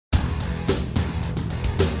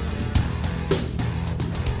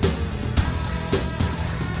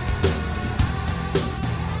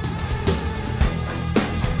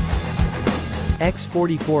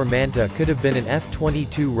X-44 Manta could have been an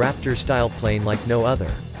F-22 Raptor-style plane like no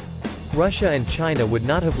other. Russia and China would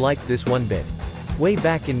not have liked this one bit. Way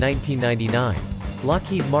back in 1999,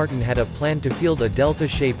 Lockheed Martin had a plan to field a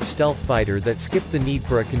delta-shaped stealth fighter that skipped the need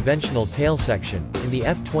for a conventional tail section, in the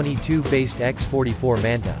F-22-based X-44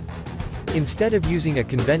 Manta. Instead of using a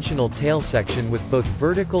conventional tail section with both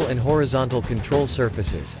vertical and horizontal control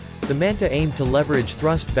surfaces, the Manta aimed to leverage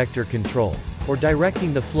thrust vector control, or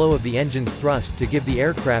directing the flow of the engine's thrust to give the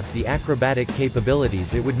aircraft the acrobatic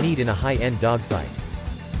capabilities it would need in a high-end dogfight.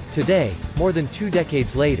 Today, more than 2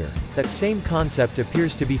 decades later, that same concept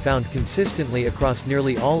appears to be found consistently across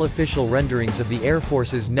nearly all official renderings of the Air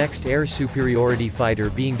Force's next air superiority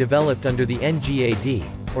fighter being developed under the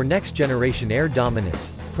NGAD, or Next Generation Air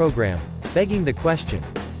Dominance, program, begging the question,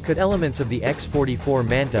 could elements of the X-44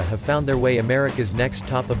 Manta have found their way America's next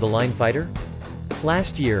top-of-the-line fighter?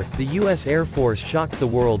 Last year, the U.S. Air Force shocked the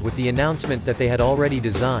world with the announcement that they had already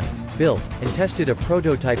designed, built, and tested a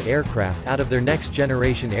prototype aircraft out of their Next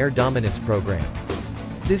Generation Air Dominance program.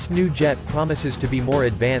 This new jet promises to be more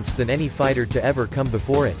advanced than any fighter to ever come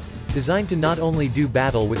before it, designed to not only do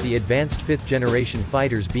battle with the advanced 5th-generation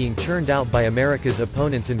fighters being churned out by America's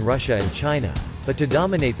opponents in Russia and China, but to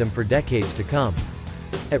dominate them for decades to come.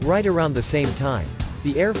 At right around the same time,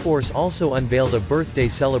 the Air Force also unveiled a birthday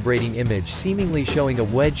celebrating image seemingly showing a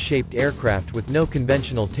wedge-shaped aircraft with no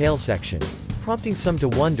conventional tail section, prompting some to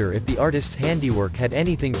wonder if the artist's handiwork had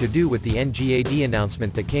anything to do with the NGAD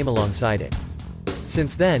announcement that came alongside it.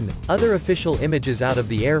 Since then, other official images out of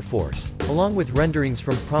the Air Force, along with renderings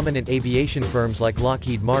from prominent aviation firms like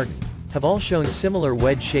Lockheed Martin, have all shown similar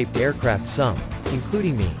wedge-shaped aircraft. Some,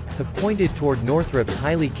 including me, have pointed toward Northrop's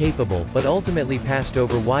highly capable but ultimately passed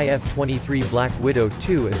over F-23 Black Widow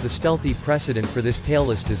II as the stealthy precedent for this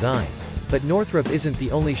tailless design. But Northrop isn't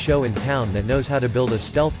the only show in town that knows how to build a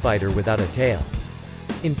stealth fighter without a tail.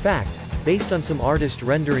 In fact, based on some artist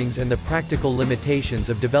renderings and the practical limitations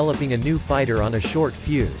of developing a new fighter on a short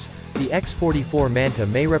fuse, the X-44 Manta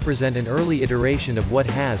may represent an early iteration of what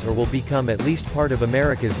has or will become at least part of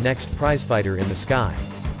America's next prizefighter in the sky.